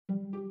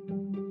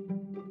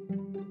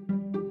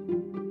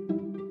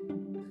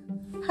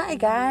Hi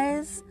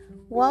guys,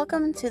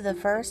 welcome to the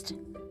first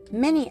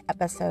mini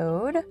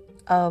episode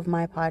of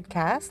my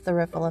podcast, The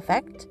Riffle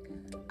Effect.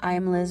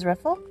 I'm Liz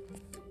Riffle,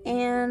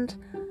 and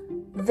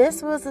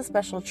this was a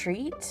special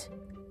treat,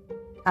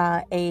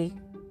 a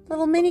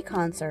little mini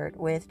concert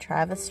with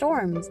Travis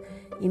Storms.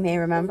 You may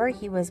remember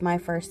he was my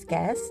first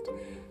guest,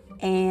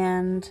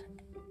 and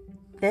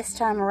this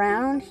time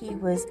around he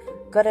was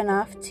good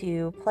enough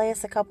to play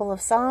us a couple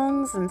of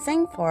songs and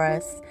sing for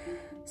us.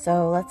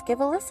 So let's give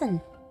a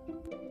listen.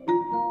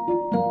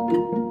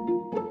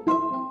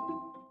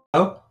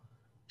 Hello.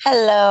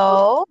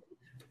 Hello.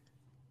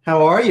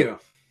 How are you?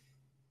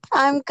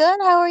 I'm good.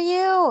 How are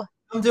you?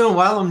 I'm doing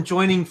well. I'm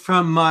joining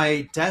from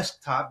my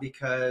desktop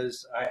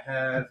because I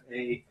have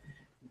a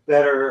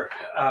better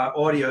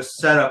audio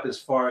setup as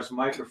far as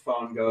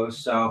microphone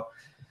goes. So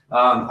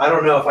I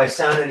don't know if I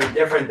sound any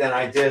different than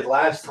I did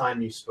last time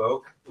we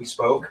spoke.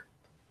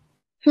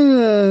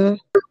 I'm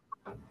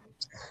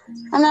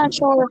not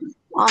sure,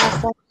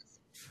 honestly.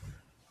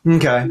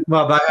 Okay.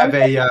 Well, but I have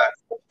a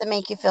To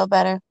make you feel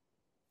better.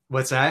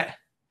 what's that?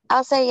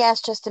 I'll say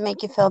yes just to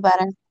make you feel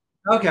better.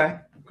 Okay.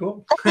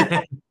 Cool.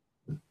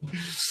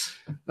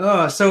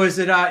 Oh, so is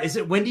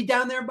it windy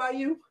down there by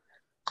you?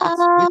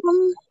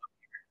 Not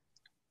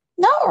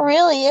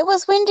really. It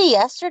was windy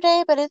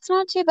yesterday, but it's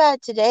not too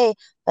bad today.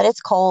 But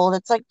it's cold.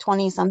 It's like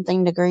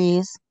 20-something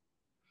degrees.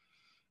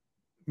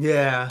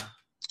 Yeah.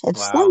 It's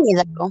Wow. sunny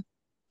though.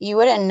 You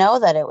wouldn't know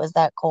that it was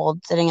that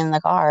cold sitting in the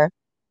car.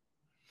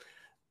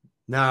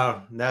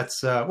 No,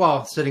 that's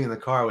well, sitting in the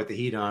car with the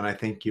heat on, I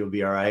think you'll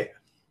be all right.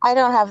 I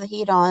don't have the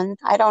heat on.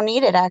 I don't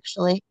need it,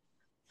 actually.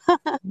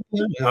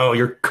 Oh,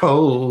 you're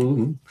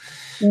cold.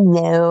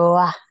 No.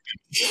 I'm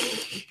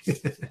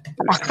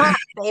hot,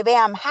 baby.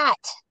 I'm hot.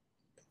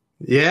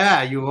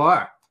 Yeah, you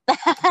are.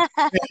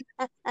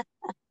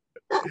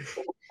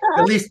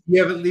 At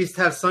least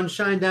have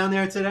sunshine down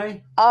there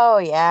today. Oh,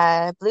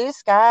 yeah. Blue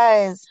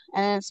skies.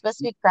 And it's supposed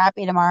to be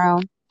crappy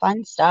tomorrow.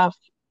 Fun stuff.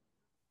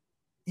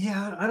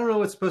 Yeah, I don't know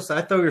what's supposed to.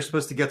 I thought we were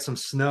supposed to get some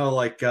snow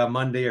like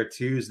Monday or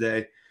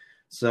Tuesday.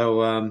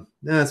 So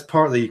it's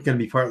going to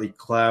be partly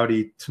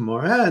cloudy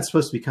tomorrow. It's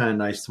supposed to be kind of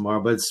nice tomorrow,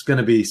 but it's going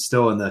to be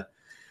still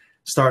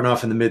starting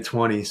off in the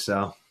mid-20s.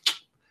 So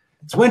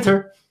it's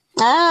winter.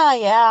 Ah,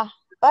 yeah.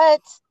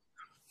 But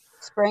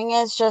spring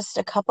is just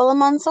a couple of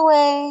months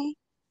away.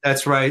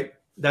 That's right.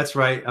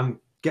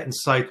 I'm getting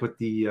psyched with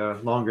the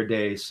longer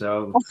days.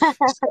 So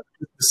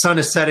the sun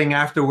is setting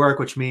after work,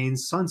 which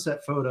means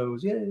sunset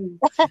photos. Yay!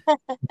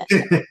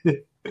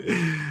 Good,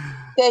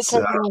 because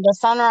the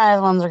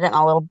sunrise ones are getting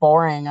a little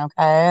boring,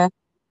 okay?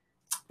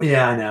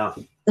 Yeah, I know.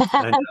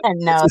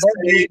 No,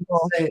 they're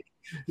beautiful.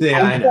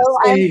 Yeah, I know.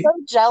 I'm so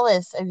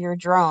jealous of your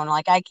drone.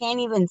 Like, I can't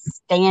even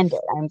stand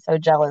it. I'm so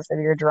jealous of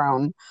your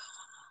drone.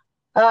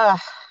 Well,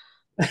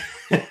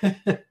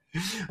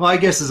 I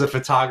guess as a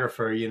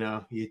photographer, you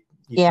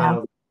Yeah. kind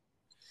of...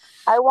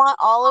 I want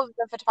all of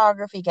the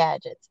photography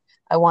gadgets.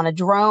 I want a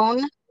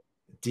drone.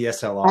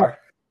 DSLR.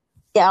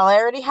 Yeah, I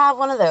already have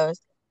one of those.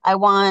 I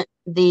want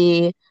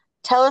the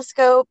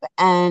telescope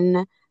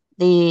and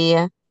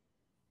the,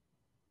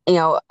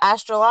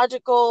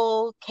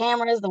 astrological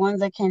cameras, the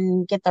ones that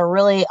can get the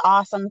really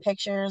awesome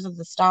pictures of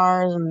the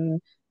stars and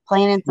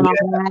planets and all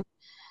that.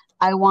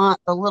 I want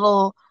the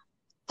little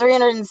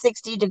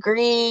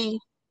 360-degree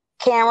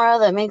camera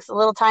that makes the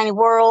little tiny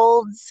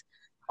worlds.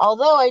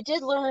 Although I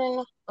did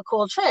learn a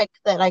cool trick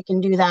that I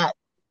can do that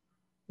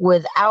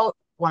without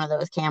one of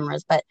those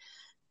cameras, but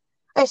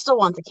I still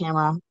want the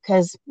camera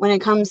because when it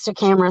comes to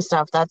camera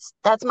stuff, that's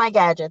my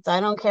gadgets. I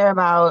don't care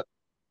about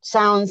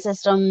sound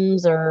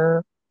systems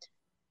or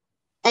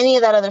any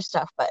of that other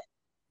stuff, but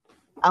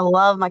I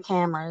love my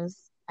cameras.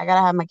 I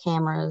gotta have my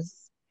cameras.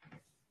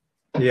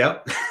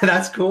 Yep,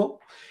 that's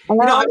cool. I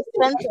I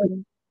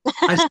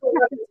still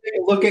have to take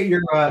a look at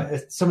your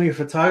some of your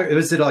photography.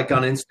 Is it like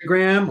on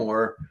Instagram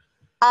or?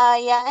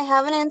 Yeah, I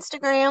have an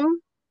Instagram.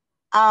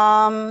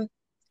 And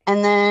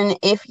then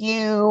if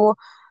you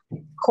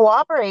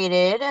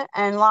cooperated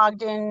and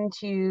logged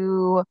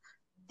into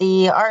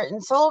the Art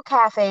and Soul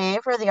Cafe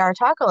for the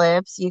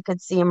Artocalypse, you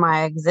could see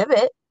my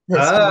exhibit.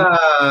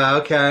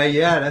 Okay,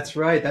 yeah, that's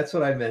right. That's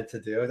what I meant to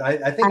do.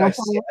 I think I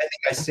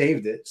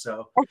saved it,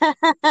 so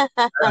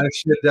I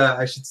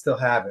should still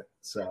have it.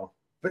 So,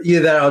 but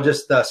either that, I'll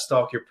just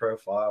stalk your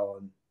profile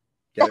and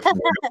get it from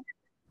there.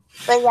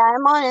 But yeah,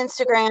 I'm on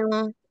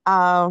Instagram,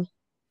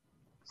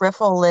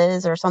 Riffle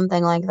Liz or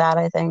something like that.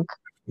 I think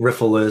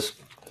Riffle Liz.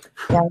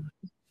 Yeah,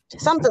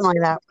 something like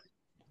that.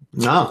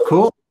 No,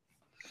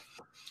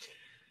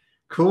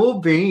 cool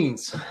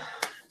beans.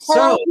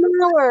 So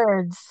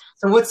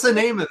So what's the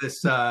name of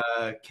this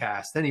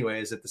cast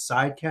anyway? Is it the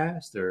side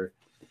cast or?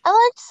 I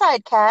like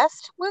side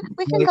cast. We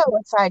can go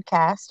with side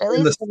cast. At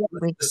least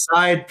the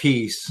side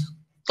piece.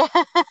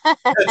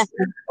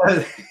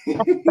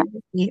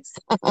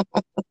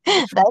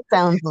 That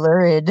sounds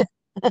lurid.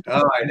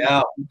 Oh, I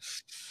know.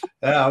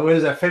 What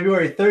is that?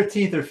 February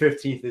 13th or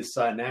 15th is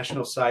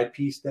National Side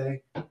Piece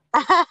Day.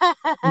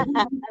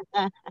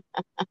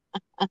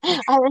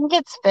 I think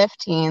it's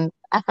 15th.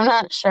 I'm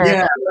not sure.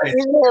 Yeah, right.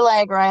 Usually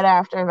like right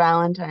after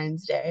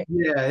Valentine's Day.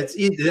 Yeah,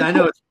 I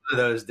know it's one of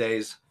those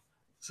days.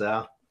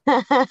 So,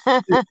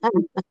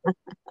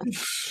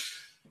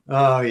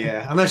 oh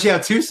yeah, unless you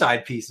have two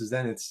side pieces,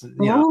 then it's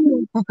Then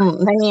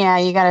yeah,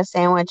 you gotta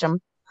sandwich them.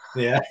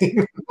 yeah.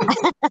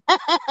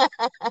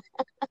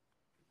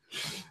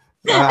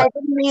 I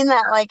didn't mean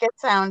that like it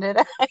sounded.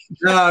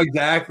 No,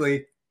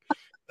 exactly.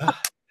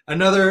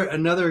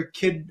 Another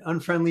kid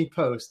unfriendly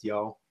post,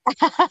 y'all.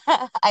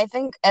 I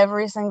think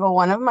every single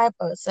one of my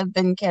posts have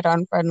been kid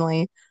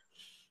unfriendly.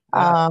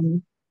 I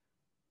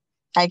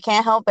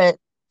can't help it.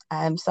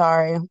 I'm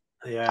sorry.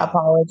 Yeah.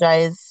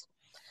 Apologize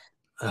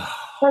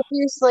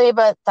profusely,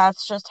 but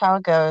that's just how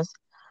it goes.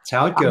 That's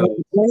how it goes.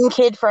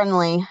 Kid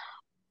friendly.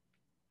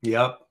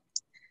 Yep.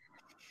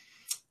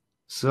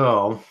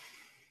 So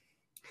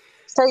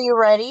you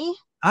ready?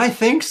 I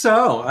think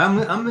so.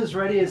 I'm as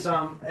ready as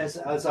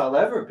I'll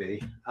ever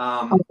be.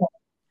 Okay.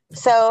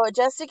 So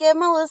just to give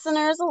my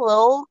listeners a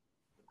little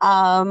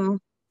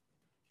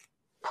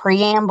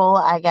preamble,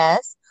 I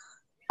guess,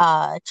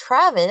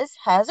 Travis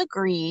has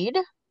agreed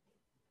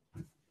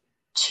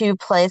to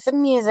play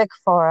some music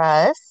for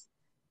us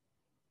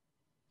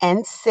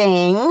and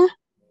sing.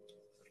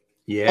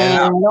 Yeah.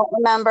 And I don't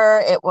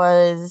remember, it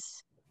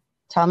was,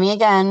 tell me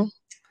again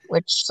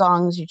which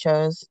songs you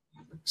chose.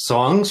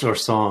 Songs or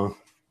song?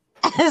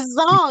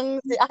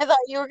 Songs. I thought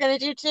you were going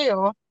to do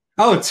two.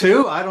 Oh,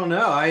 two? I don't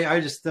know.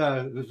 I just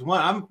it was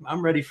one.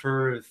 I'm ready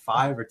for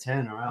 5 or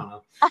 10, or I don't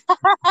know.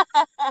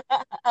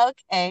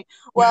 Okay.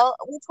 Well,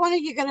 which one are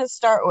you going to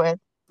start with?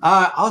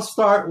 I'll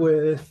start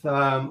with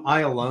 "I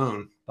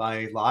Alone"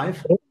 by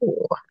Live.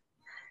 Ooh.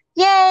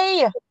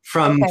 Yay!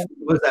 What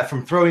was that?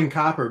 From Throwing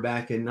Copper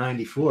back in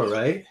 '94,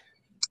 right?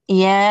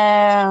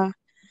 Yeah.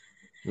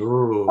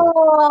 Ooh.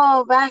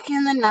 Oh, back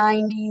in the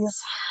 90s.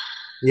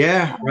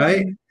 Yeah,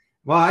 right.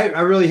 Well, I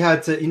really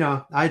had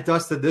to, I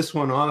dusted this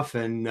one off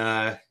and,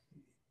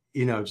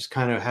 just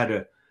kind of had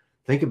to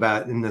think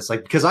about it. And it's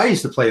like, because I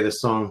used to play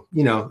this song,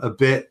 a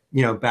bit,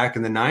 back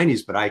in the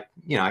 90s, but I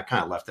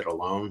kind of left it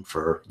alone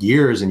for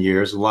years and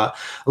years, along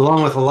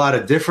with a lot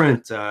of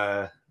different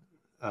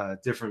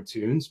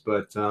tunes.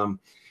 But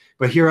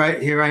here I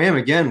am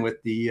again with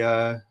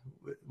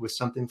with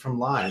something from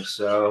Live.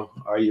 So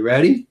are you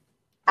ready?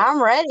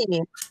 I'm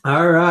ready.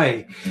 All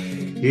right,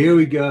 here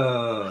we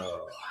go.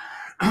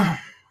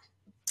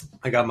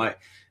 I got my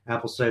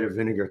apple cider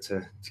vinegar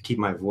to keep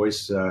my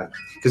voice,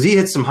 because he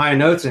hit some high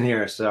notes in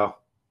here. So,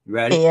 you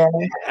ready? Yeah.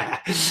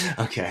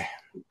 Okay.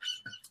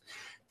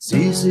 It's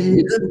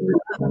easy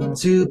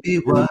to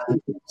be wise.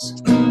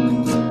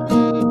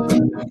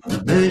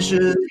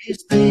 Measure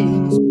these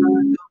things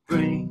by your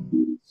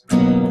brains.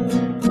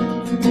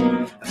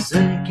 I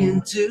sank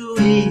into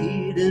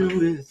Eden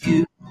with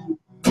you.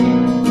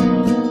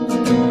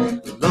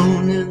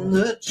 Alone in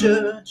the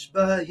church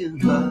by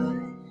and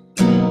by.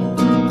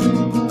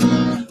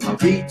 I'll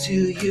read to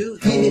you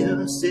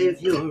here,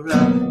 save your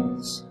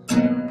eyes.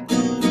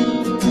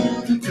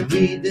 To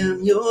read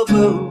them, your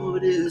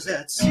boat is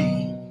at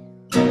sea.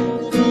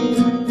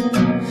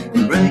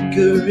 Your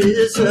anchor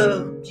is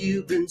up,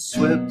 you've been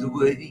swept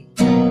away.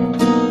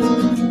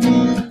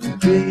 The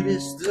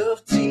greatest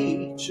of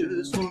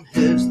teachers won't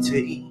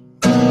hesitate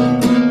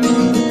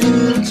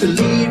to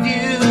leave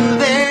you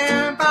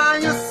there by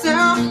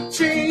yourself,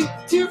 chained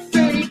to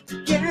fate.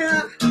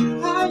 Yeah,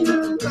 I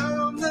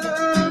alone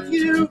love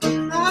you.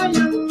 I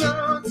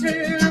alone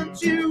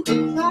tempt you.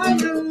 I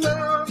alone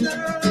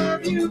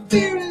love you.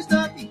 Fear is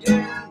not the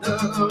end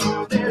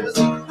of this.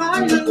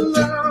 I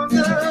alone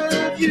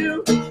love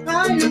you.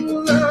 I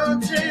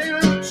alone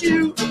tempt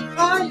you.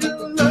 I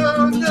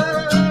alone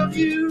love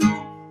you.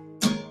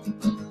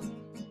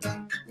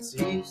 It's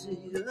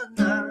easier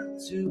not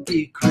to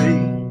be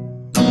great.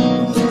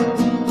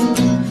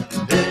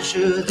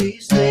 Measure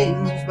these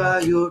things by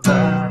your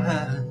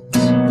eyes.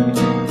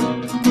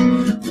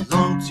 We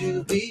long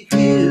to be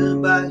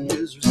healed by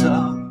his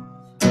resolve.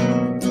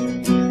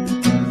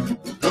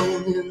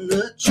 Alone in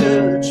the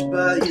church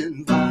by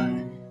and by.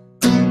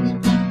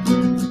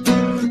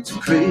 To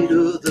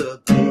cradle the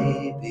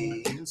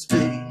baby in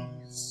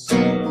space.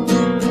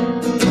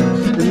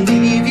 And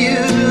leave you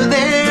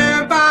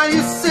there by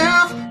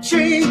yourself,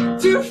 chained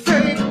to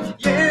fate.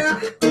 Yeah,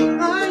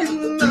 I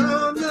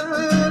alone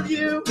love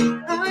you.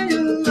 I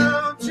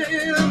alone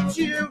tempt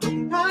you.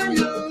 I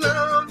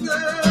alone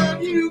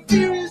love you.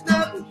 Fear is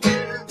not the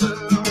end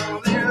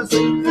of this. I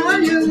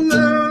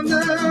alone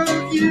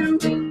love you.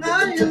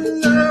 I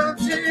alone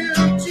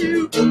tempt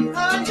you.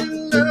 I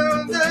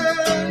alone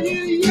love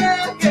you.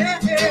 Yeah, yeah,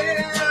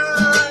 yeah.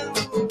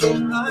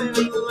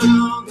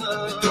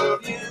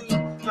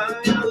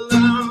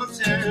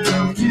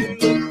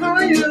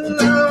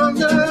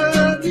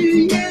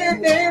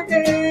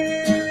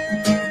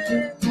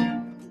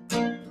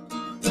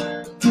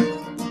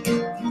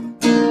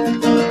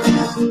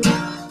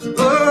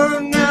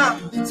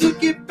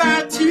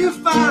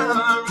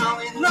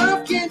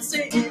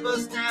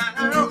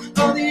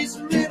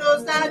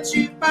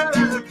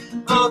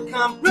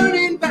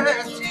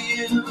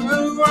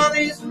 all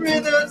these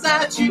rhythms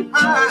that you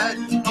hide.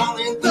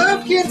 Only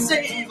love can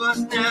save us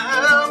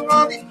now.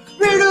 All these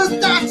riddles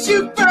that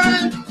you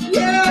burn.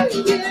 Yeah,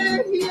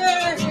 yeah,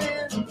 yeah.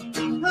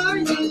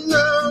 I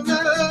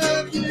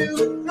love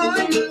you.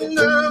 I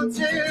love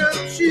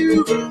tempt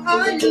you.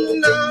 I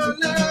love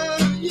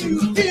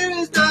you. Here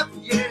is not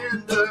the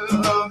end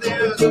of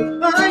this.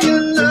 I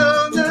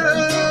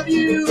love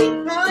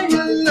you. I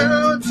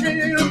love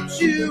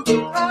tempt you.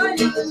 I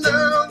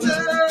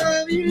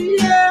love you.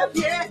 Yeah,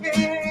 yeah.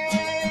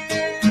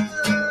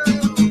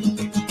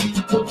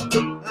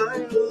 I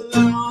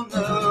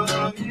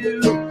love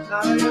you. I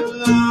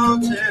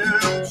love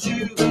tempt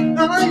you. I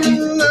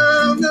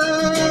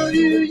love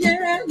you.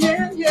 Yeah,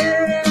 yeah,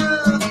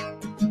 yeah.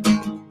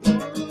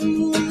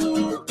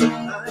 Ooh, I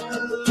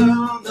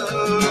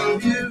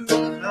love you.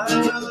 I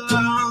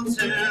love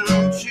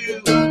tempt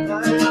you. I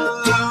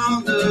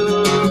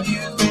love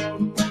you.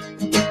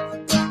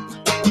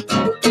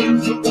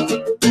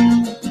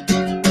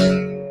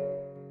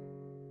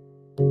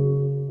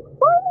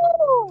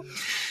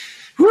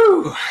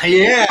 Woo!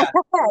 Yeah.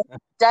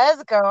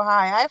 Does go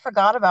high. I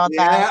forgot about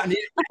that. Yeah,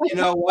 you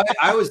know what?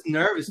 I was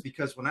nervous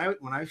because when I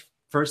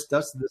first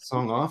dusted this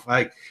song off,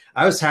 I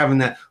was having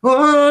that.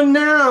 Oh,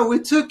 now we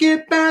took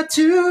it back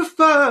too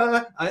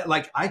far.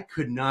 I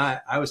could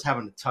not. I was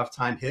having a tough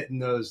time hitting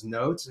those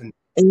notes, and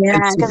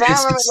Yeah, because I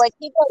remember like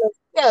he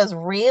goes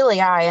really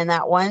high in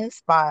that one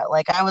spot.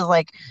 Like I was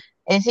like,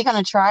 is he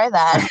gonna try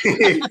that?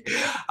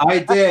 I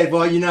did.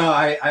 Well,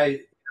 I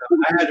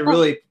had to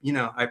really,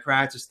 I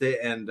practiced it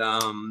and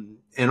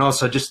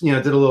also just, did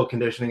a little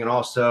conditioning. And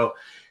also,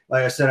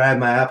 like I said, I had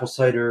my apple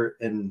cider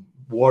and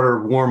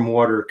warm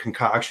water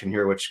concoction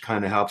here, which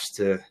kind of helps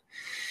to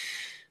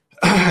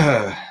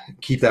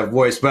keep that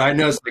voice. But I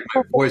noticed like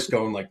my voice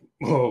going like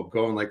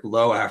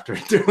low after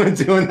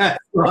doing that.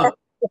 Oh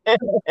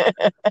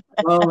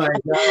my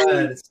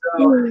God.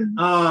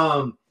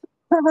 So,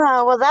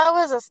 well, that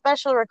was a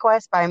special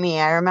request by me.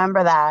 I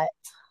remember that.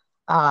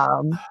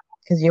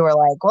 Because you were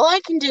like, well, I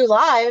can do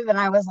live. And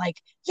I was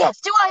like, yes,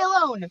 do I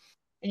alone?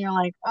 And you're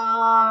like,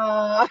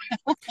 Well,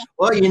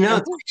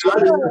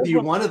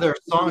 one of the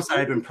songs I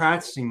had been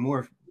practicing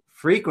more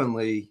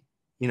frequently,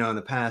 in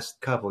the past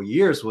couple of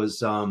years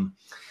was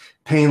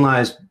Pain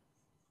Lies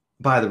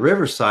by the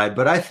Riverside.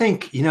 But I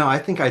think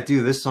I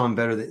do this song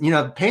better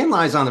than, Pain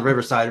Lies on the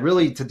Riverside.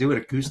 Really, to do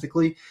it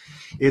acoustically,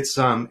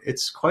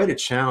 it's quite a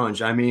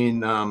challenge. I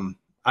mean,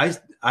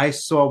 I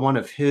saw one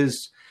of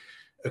his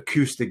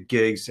acoustic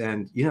gigs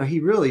and he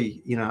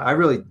really I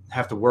really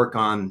have to work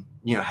on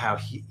how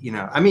he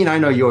I mean I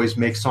know you always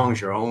make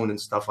songs your own and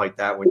stuff like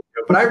that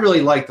but I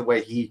really like the way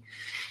he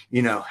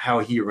how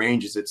he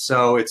arranges it,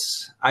 so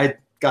I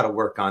got to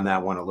work on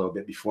that one a little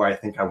bit before I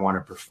think I want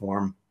to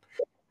perform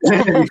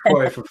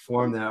before I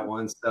perform that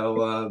one.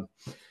 So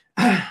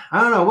I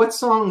don't know, what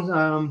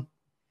song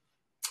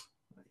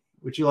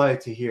would you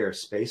like to hear?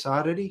 Space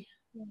Oddity?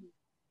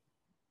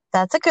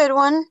 that's a good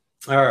one.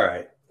 All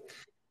right.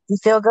 You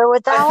feel good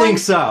with that one? I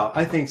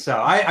think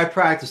so. I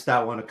practiced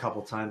that one a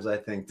couple times, I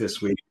think,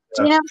 this week.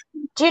 Do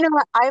you know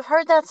what? I've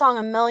heard that song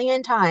a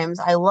million times.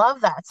 I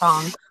love that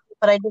song,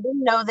 but I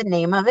didn't know the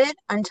name of it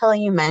until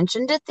you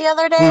mentioned it the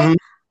other day. Mm-hmm.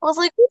 I was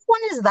like, which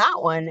one is that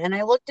one? And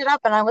I looked it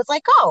up and I was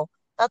like, oh,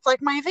 that's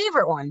like my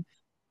favorite one.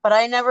 But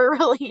I never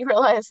really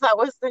realized that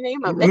was the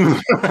name of it.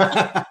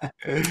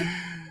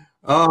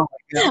 Oh, my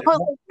God. I was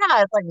like,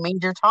 yeah, it's like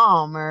Major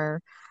Tom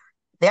or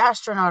The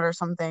Astronaut or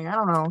something. I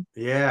don't know.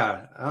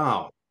 Yeah.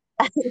 Oh.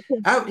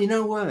 You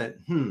know what?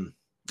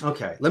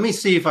 Okay. Let me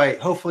see if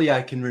hopefully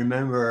I can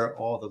remember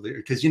all the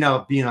lyrics, because,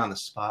 being on the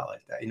spot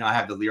like that, I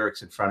have the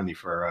lyrics in front of me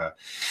for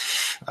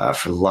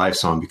the live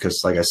song,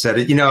 because like I said,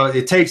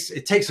 it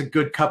takes a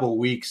good couple of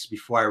weeks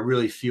before I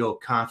really feel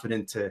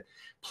confident to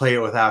play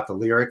it without the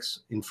lyrics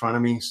in front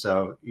of me.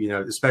 So,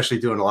 especially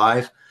doing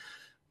live,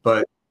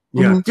 but,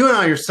 doing it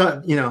on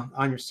yourself,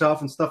 on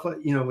yourself and stuff like,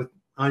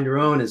 on your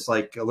own is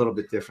like a little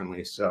bit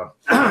differently. So,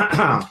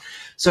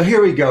 so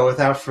here we go.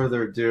 Without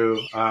further ado,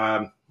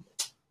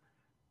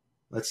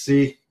 let's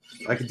see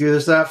if I can do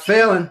this without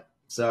failing.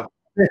 So,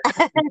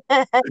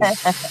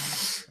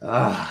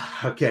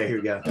 okay, here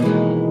we go.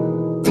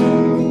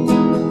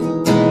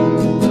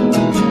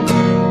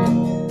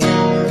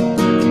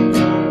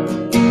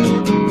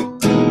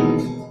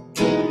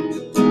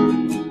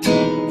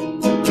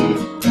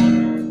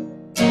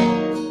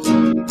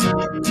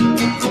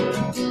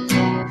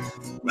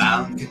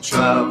 Ground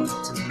control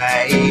to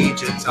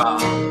Major Tom.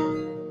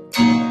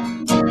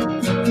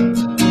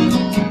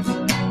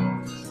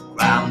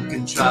 Ground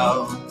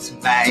control to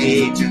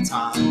Major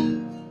Tom.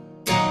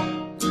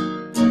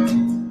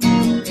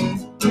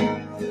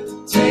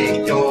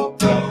 Take your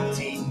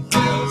protein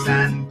pills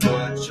and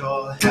put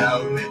your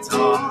helmet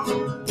on.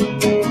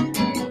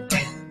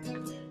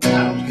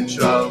 Ground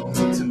control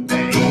to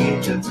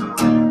Major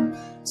Tom.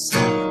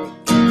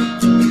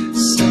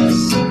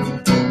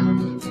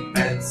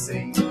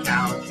 Commencing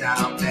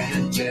countdown,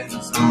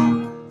 engines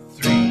on.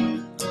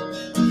 3,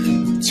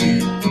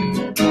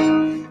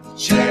 2,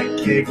 check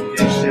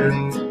ignition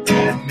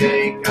and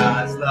may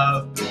God's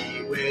love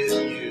be with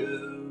you.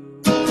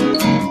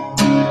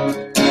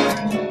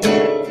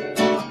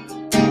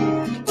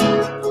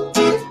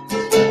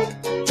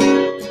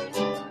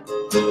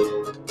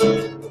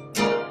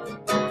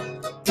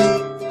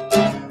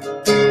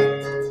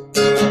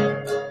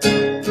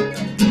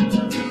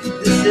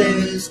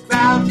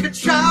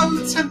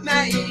 to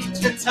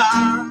Major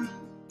Tom.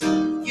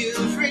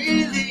 You've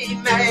really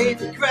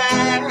made it great.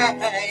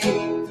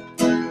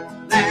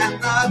 And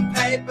the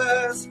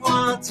papers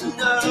want to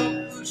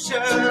know whose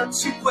shirt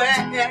you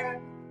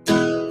wear.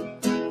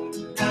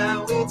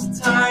 Now it's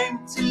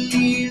time to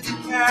leave the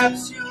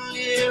capsule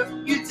if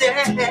you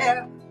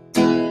dare.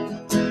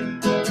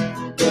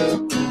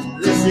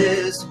 This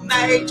is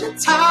Major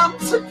Tom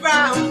to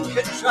ground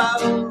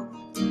control.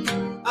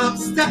 I'm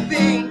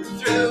stepping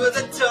through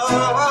the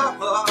door,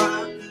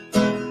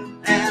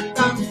 and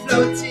I'm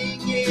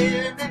floating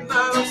in a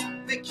most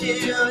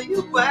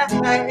peculiar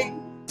way.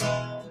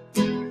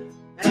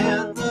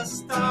 And the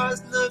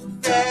stars look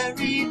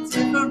very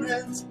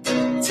different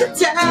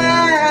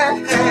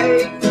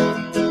today.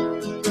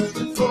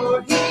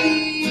 For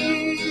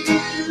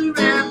here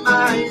am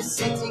I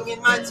sitting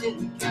in my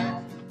tin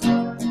can,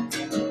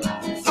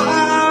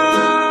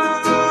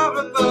 far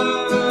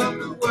above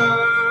the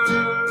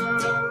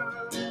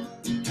world.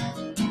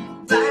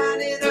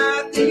 Planet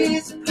Earth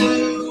is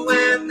blue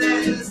and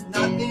there's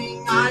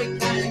nothing I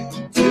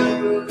can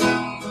do.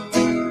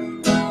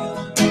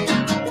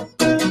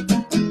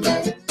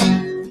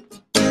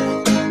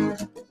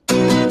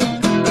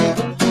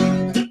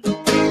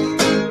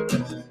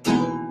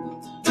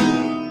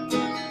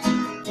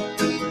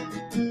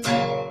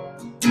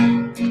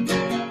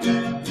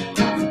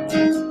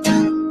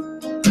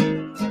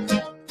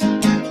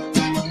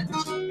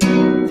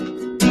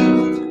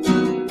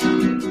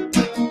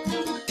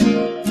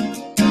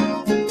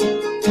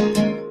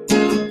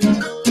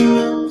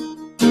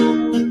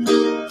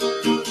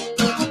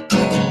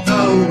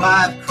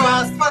 I've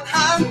crossed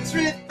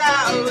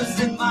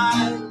 100,000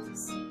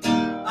 miles.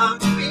 I'm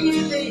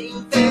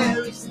feeling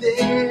very still,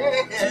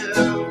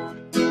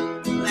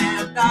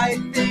 and I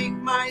think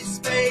my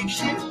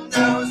spaceship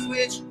knows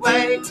which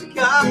way to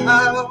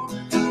go.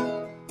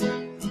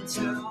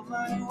 Tell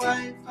my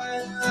wife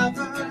I love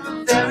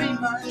her very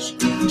much.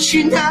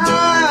 She knows.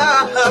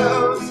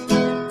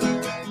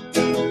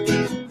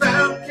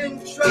 Ground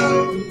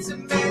control to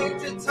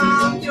Major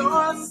Tom,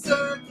 your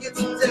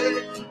circuit's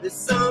dead. There's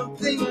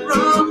something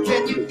wrong.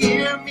 Can you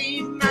hear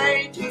me,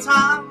 Major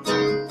Tom?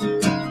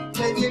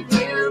 Can you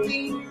hear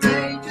me,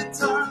 Major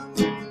Tom?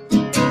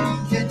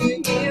 Can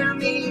you hear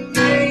me,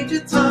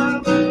 Major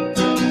Tom?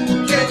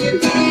 Can you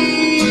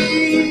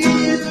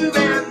hear?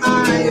 Am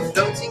I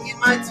floating in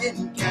my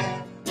tin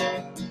can,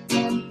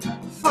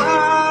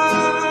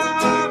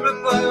 far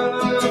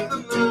above the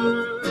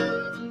moon?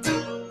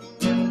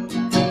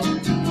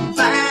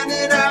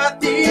 Planet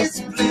Earth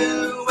is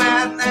blue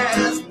and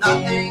there's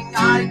nothing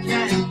I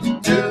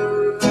can do.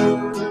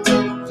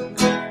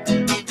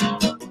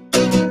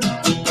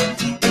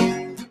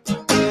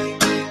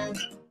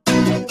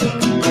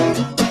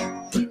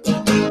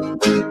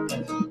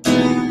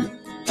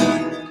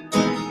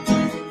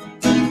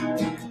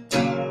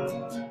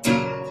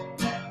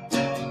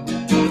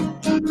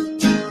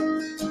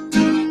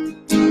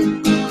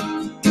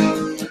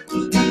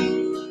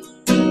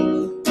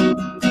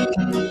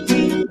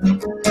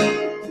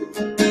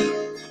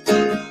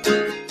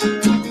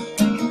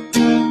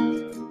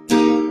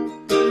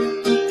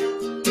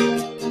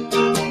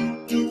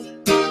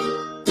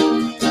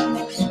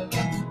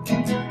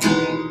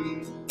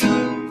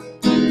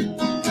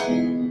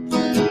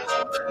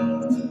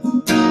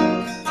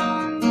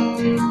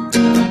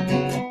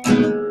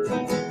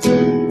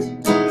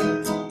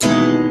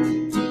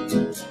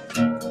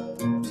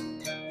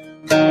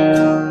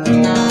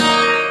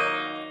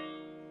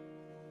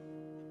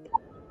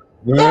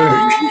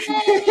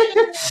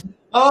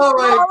 Oh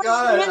my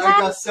God, I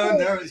got so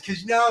nervous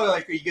because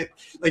like you get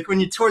like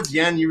when you're towards the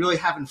end, you really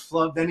haven't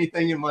flubbed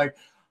anything. I'm like,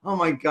 oh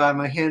my God,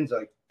 my hands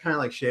are kind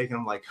of like shaking.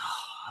 I'm like,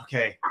 oh,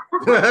 okay.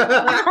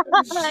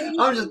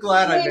 I'm just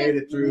glad I made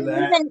it through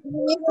that. A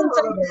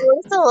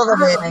little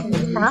bit.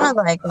 It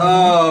sounded like.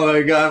 Oh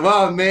my God.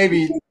 Well,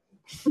 maybe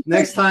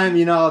next time,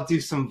 I'll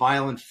do some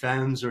violent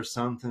femmes or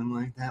something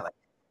like that. Like,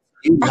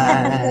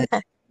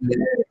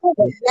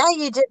 yeah,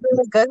 you did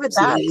really good with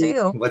that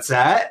too. What's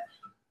that?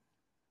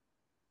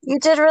 You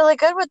did really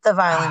good with the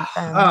violent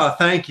femmes. Oh,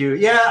 thank you.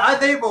 Yeah,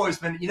 they've always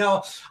been,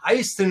 I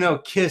used to know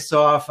Kiss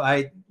Off.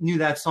 I knew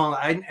that song.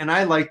 And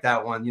I like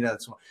that one.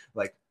 That's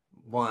like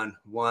one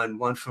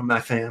for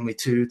my family,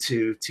 two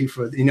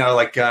for, he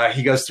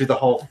goes through the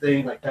whole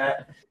thing like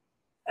that.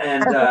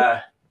 And,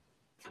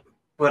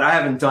 but I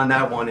haven't done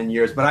that one in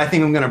years, but I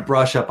think I'm going to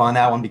brush up on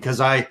that one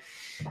because I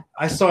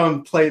saw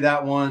him play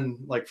that one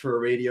like for a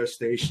radio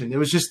station. It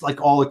was just like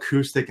all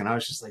acoustic. And I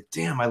was just like,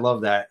 damn, I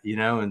love that,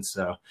 and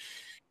so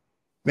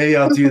maybe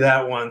I'll do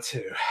that one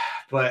too.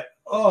 But,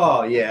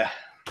 oh, yeah.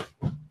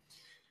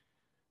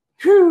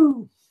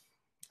 Whew.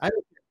 I had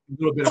a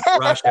little bit of a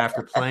rush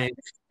after playing.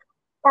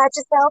 Pat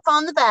yourself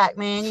on the back,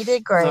 man. You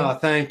did great. Oh,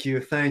 thank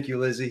you. Thank you,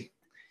 Lizzie.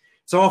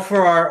 It's all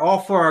for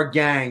our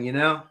gang,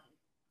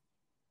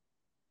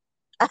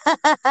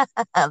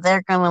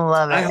 They're going to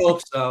love it. I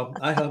hope so.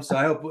 I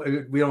hope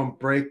we don't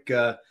break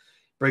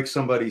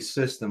somebody's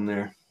system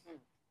there.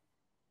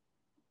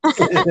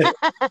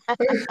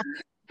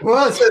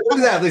 Well, so look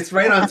at that. It's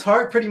right on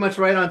target, pretty much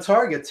right on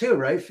target too,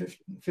 right?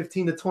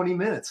 15 to 20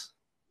 minutes.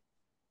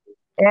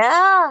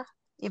 Yeah.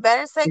 You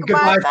better say And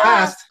goodbye goodbye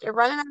fast. fast. You're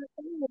running out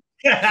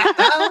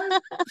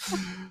of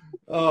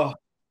Oh,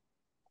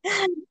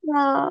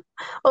 time.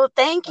 Well,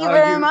 thank you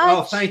very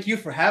much. thank you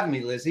for having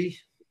me, Lizzie.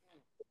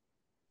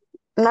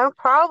 No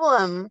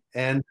problem.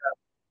 And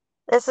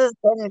This has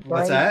been what's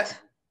great. that?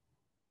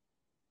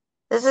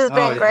 This has Oh,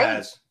 been it great.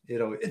 has.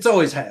 It's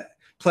always had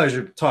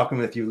pleasure talking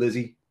with you,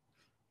 Lizzie.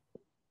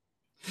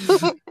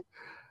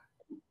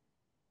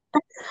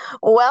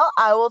 Well,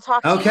 I will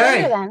talk to you later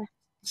Okay. then.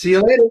 See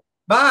you later.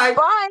 Bye.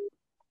 Bye.